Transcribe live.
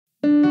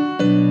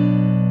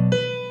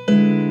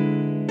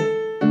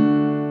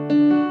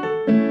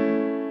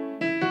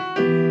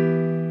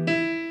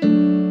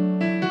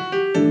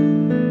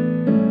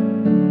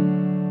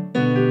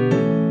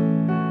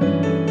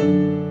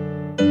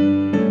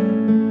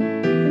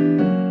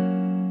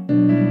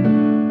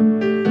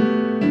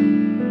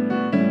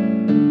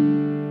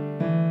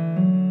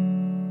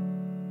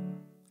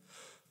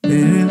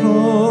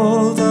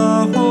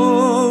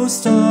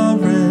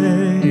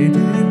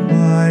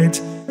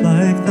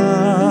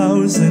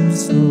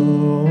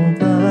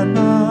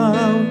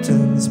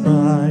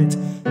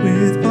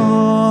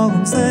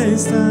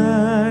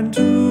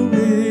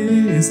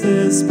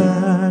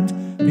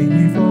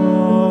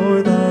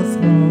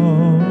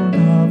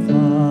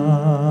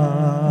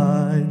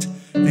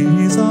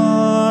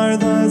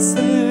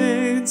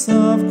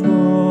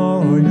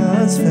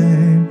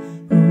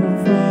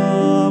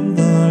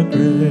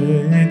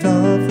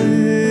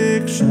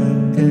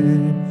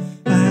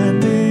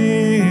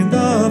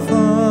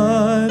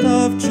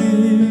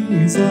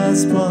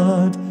precious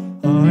blood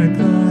are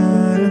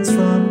cleansed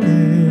from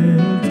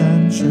guilt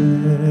and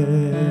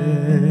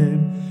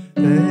shame.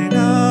 They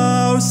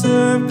now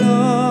serve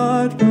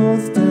God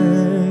both day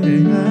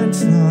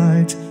and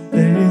night.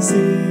 They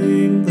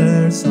sing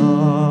their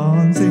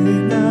songs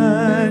in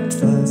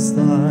endless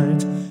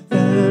light.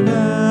 Their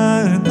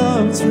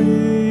anthems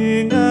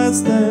ring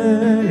as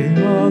they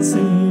all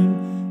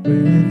sing,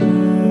 with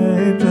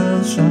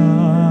angels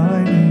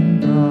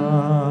shining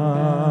bright.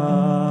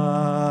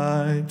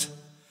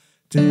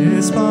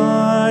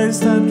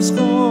 Despised and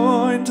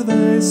scorned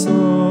they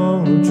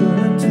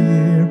sojourned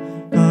here,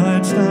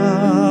 but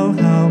now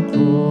how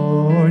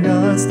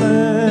glorious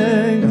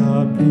they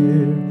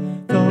appear.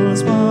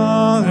 Those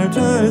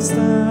martyrs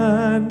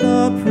stand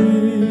a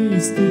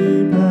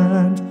priestly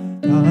band,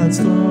 God's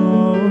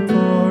throne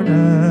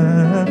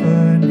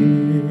forever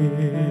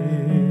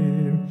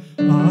near.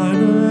 On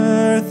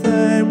earth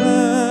they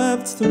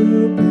wept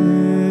through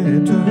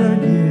bitter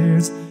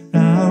years,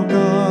 now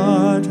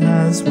God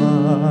has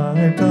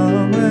wiped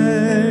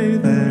away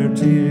their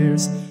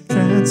tears,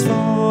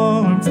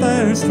 transformed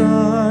their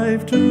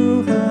strife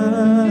to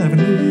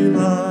heavenly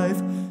life,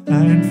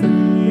 and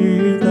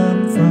freed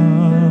them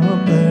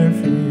from their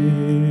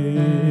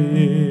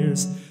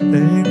fears.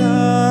 They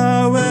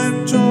now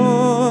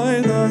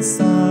enjoy the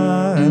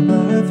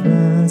Sabbath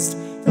rest,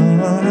 the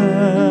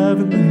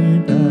heavenly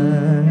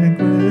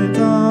banquet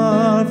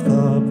of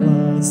the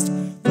blessed,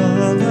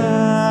 the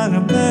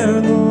Lamb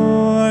their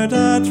Lord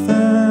at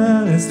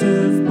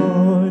festive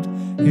board,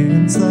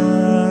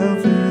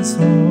 himself is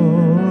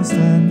host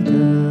and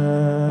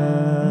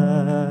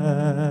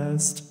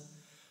guest.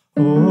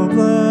 O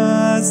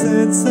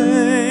blessed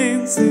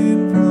saints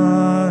in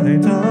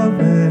bright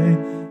array,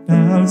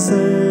 now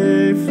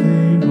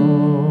safely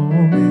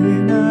home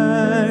in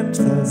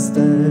endless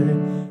day,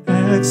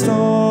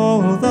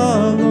 extol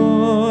the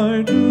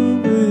Lord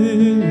who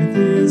with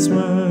his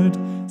word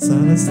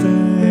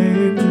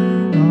sustained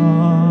you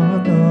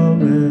on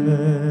the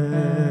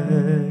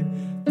way.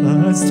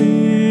 The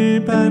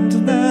steep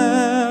and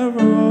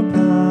narrow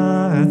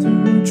path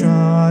you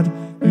trod,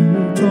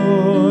 you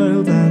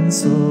toiled and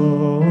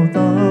sowed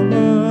the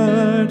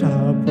word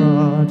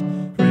abroad.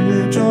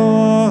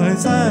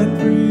 Rejoice and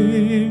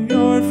bring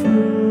your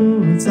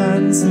fruits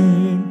and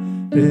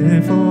sing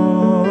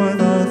before